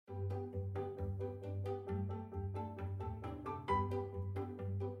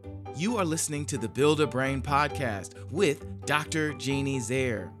You are listening to the Build a Brain podcast with Dr. Jeannie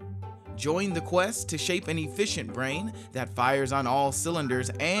Zare. Join the quest to shape an efficient brain that fires on all cylinders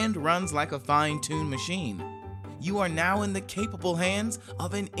and runs like a fine-tuned machine. You are now in the capable hands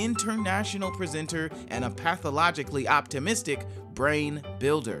of an international presenter and a pathologically optimistic brain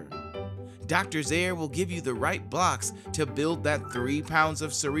builder. Dr. Zare will give you the right blocks to build that 3 pounds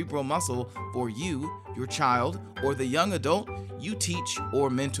of cerebral muscle for you, your child, or the young adult you teach or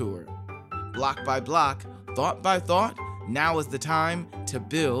mentor. Block by block, thought by thought, now is the time to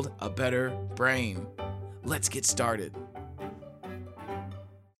build a better brain. Let's get started.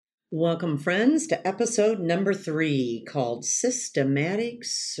 Welcome, friends, to episode number 3 called Systematic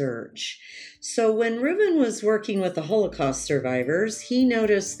Search. So when Reuben was working with the Holocaust survivors, he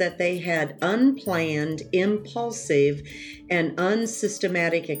noticed that they had unplanned, impulsive, and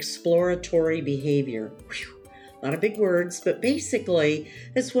unsystematic exploratory behavior. Whew. A lot of big words, but basically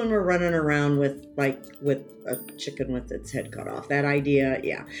it's when we're running around with a chicken with its head cut off. That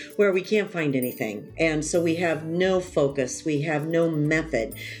idea, where we can't find anything. And so we have no focus. We have no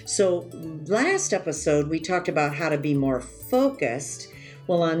method. So last episode, we talked about how to be more focused.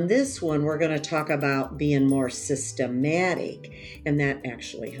 Well, on this one, we're going to talk about being more systematic, and that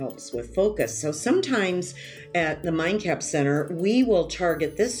actually helps with focus. So sometimes at the MindCap Center, we will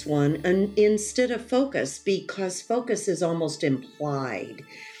target this one instead of focus, because focus is almost implied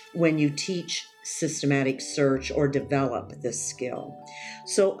when you teach systematic search or develop this skill.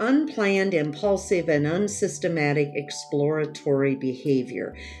 So unplanned, impulsive, and unsystematic exploratory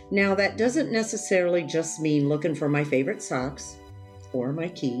behavior. Now, that doesn't necessarily just mean looking for my favorite socks, or my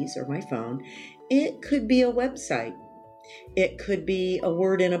keys, or my phone. It could be a website. It could be a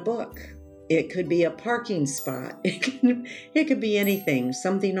word in a book. It could be a parking spot. It could be anything,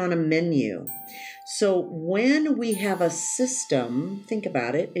 something on a menu. So when we have a system, think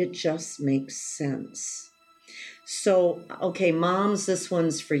about it, it just makes sense. So, okay, moms, this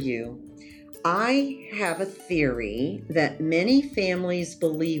one's for you. I have a theory that many families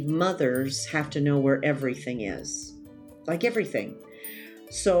believe mothers have to know where everything is. Like everything.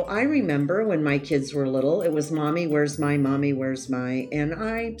 So I remember when my kids were little, it was mommy, where's my, and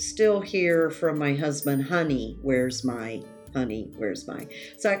I still hear from my husband, honey, where's my.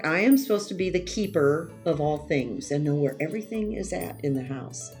 It's like I am supposed to be the keeper of all things and know where everything is at in the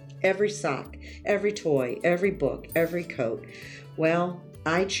house. Every sock, every toy, every book, every coat. Well,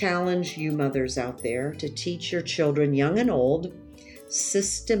 I challenge you mothers out there to teach your children, young and old,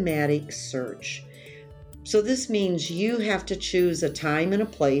 systematic search. So this means you have to choose a time and a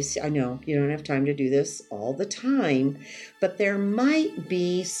place. I know you don't have time to do this all the time, but there might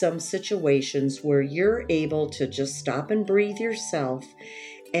be some situations where you're able to just stop and breathe yourself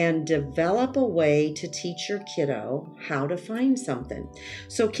and develop a way to teach your kiddo how to find something.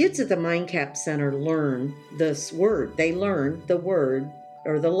 So kids at the MindCap Center learn this word. They learn the word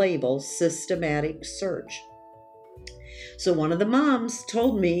or the label systematic search. So one of the moms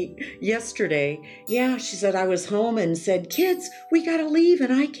told me yesterday, she said, I was home and said, kids, we got to leave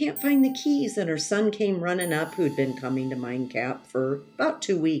and I can't find the keys. And her son came running up, who'd been coming to MindCap for about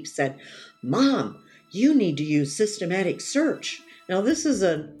 2 weeks, said, Mom, you need to use systematic search. Now, this is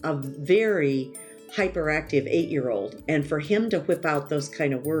a very hyperactive 8-year-old. And for him to whip out those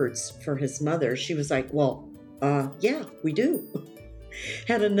kind of words for his mother, she was like, we do.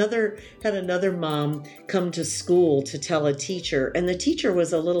 Had another mom come to school to tell a teacher, and the teacher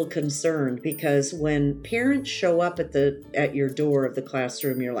was a little concerned because when parents show up at your door of the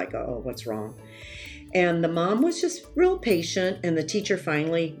classroom, you're like, oh, what's wrong? And the mom was just real patient, and the teacher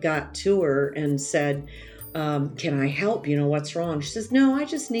finally got to her and said, can I help? What's wrong? She says, no, I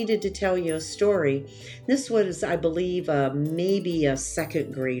just needed to tell you a story. This was, I believe, maybe a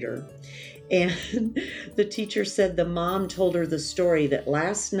second grader. And the teacher said the mom told her the story that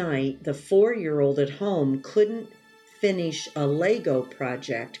last night, the 4-year-old at home couldn't finish a Lego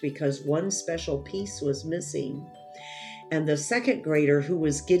project because one special piece was missing. And the second grader, who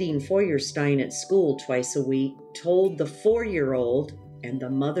was getting Feuerstein at school twice a week, told the 4-year-old, and the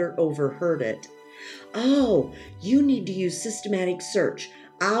mother overheard it, oh, you need to use systematic search.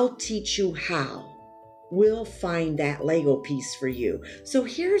 I'll teach you how. We'll find that Lego piece for you. So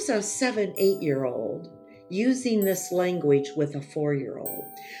here's a 7-8-year-old using this language with a 4-year-old.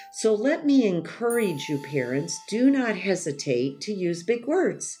 So let me encourage you parents, do not hesitate to use big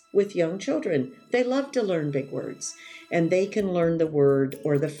words with young children. They love to learn big words, and they can learn the word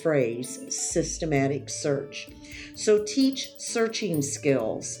or the phrase systematic search. So teach searching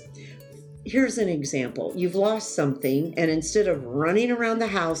skills. here's an example. You've lost something, and instead of running around the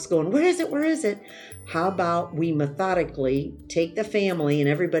house going, where is it? Where is it? How about we methodically take the family and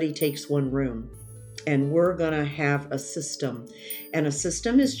everybody takes one room, and we're going to have a system. And a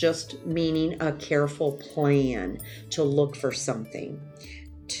system is just meaning a careful plan to look for something,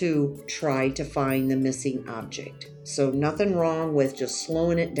 to try to find the missing object. So nothing wrong with just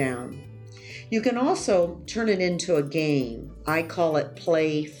slowing it down. You can also turn it into a game. I call it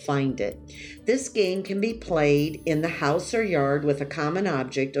Play Find It. This game can be played in the house or yard with a common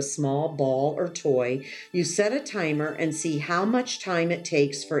object, a small ball or toy. You set a timer and see how much time it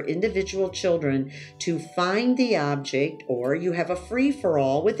takes for individual children to find the object, or you have a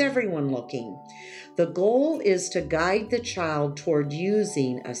free-for-all with everyone looking. The goal is to guide the child toward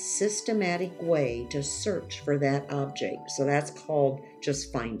using a systematic way to search for that object. So that's called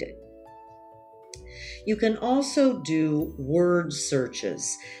Just Find It. You can also do word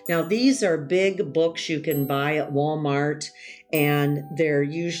searches. Now, these are big books you can buy at Walmart, and they're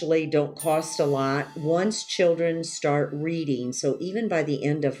usually don't cost a lot once children start reading. So even by the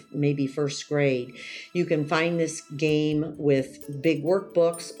end of maybe first grade, you can find this game with big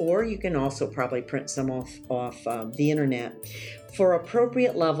workbooks, or you can also probably print some off the internet for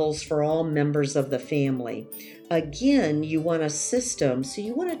appropriate levels for all members of the family. Again, you want a system, so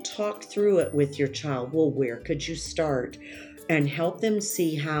you want to talk through it with your child. Well, where could you start? And help them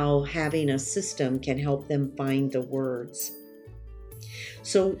see how having a system can help them find the words.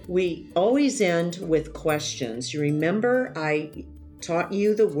 So we always end with questions. You remember I taught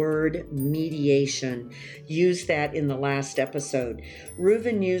you the word mediation. Used that in the last episode.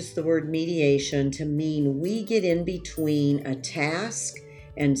 Reuven used the word mediation to mean we get in between a task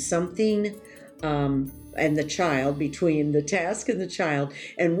and something, and the child, between the task and the child,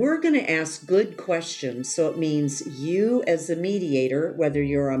 and we're going to ask good questions. So it means you as a mediator, whether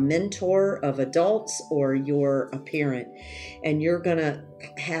you're a mentor of adults or you're a parent, and you're going to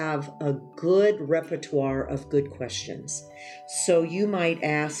have a good repertoire of good questions. So you might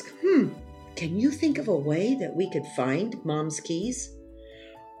ask, can you think of a way that we could find Mom's keys?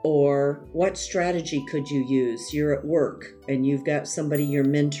 Or what strategy could you use? You're at work and you've got somebody you're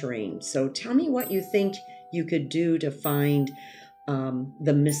mentoring. So tell me what you think you could do to find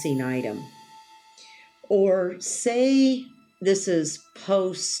the missing item. Or say this is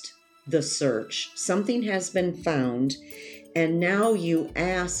post the search. Something has been found, and now you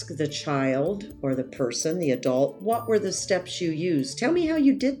ask the child or the person, the adult, what were the steps you used? Tell me how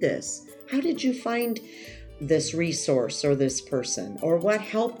you did this. How did you find this resource or this person, or what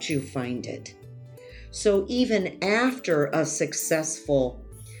helped you find it? So even after a successful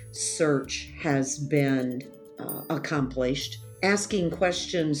search has been accomplished, asking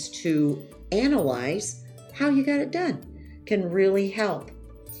questions to analyze how you got it done can really help.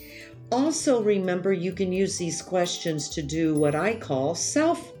 Also remember, you can use these questions to do what I call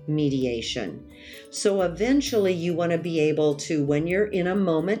self-mediation. So eventually you want to be able to, when you're in a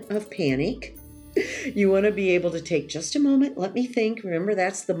moment of panic, you want to be able to take just a moment, let me think. Remember,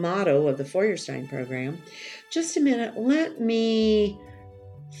 that's the motto of the Feuerstein program. Just a minute, let me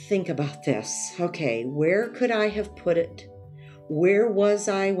think about this. Okay, where could I have put it? Where was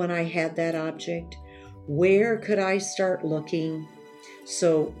I when I had that object? Where could I start looking?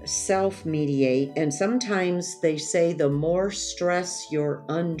 So self-mediate, and sometimes they say the more stress you're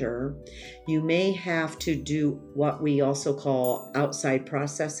under, you may have to do what we also call outside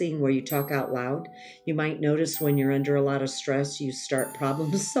processing, where you talk out loud. You might notice when you're under a lot of stress, you start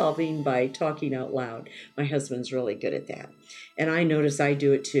problem solving by talking out loud. My husband's really good at that. And I notice I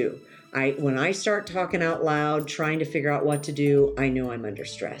do it too. When I start talking out loud, trying to figure out what to do, I know I'm under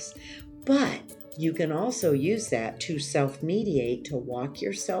stress. But you can also use that to self-mediate, to walk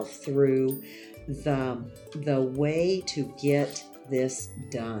yourself through the way to get this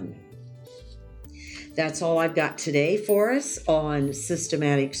done. That's all I've got today for us on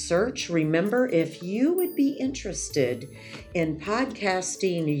systematic search. Remember, if you would be interested in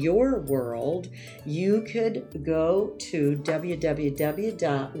podcasting your world, you could go to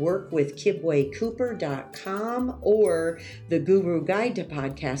www.workwithkibwaycooper.com or the Guru Guide to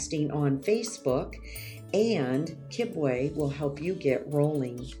Podcasting on Facebook, and Kibwe will help you get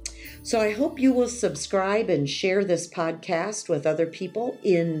rolling. So I hope you will subscribe and share this podcast with other people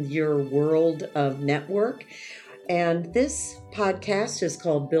in your world of network. And this podcast is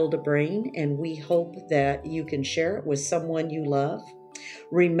called Build a Brain, and we hope that you can share it with someone you love.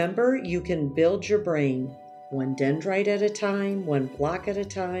 Remember, you can build your brain one dendrite at a time, one block at a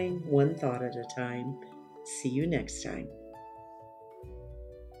time, one thought at a time. See you next time.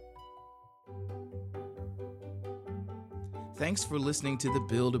 Thanks for listening to the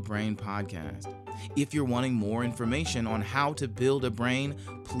Build a Brain podcast. If you're wanting more information on how to build a brain,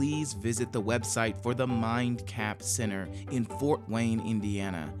 please visit the website for the MindCap Center in Fort Wayne,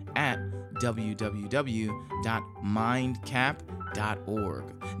 Indiana at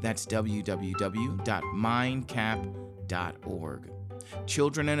www.mindcap.org. That's www.mindcap.org.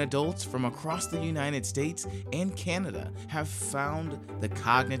 Children and adults from across the United States and Canada have found the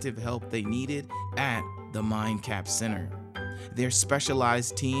cognitive help they needed at the MindCap Center. Their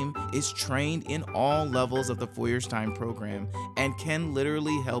specialized team is trained in all levels of the Feuerstein program and can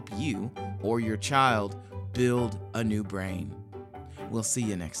literally help you or your child build a new brain. We'll see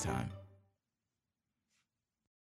you next time.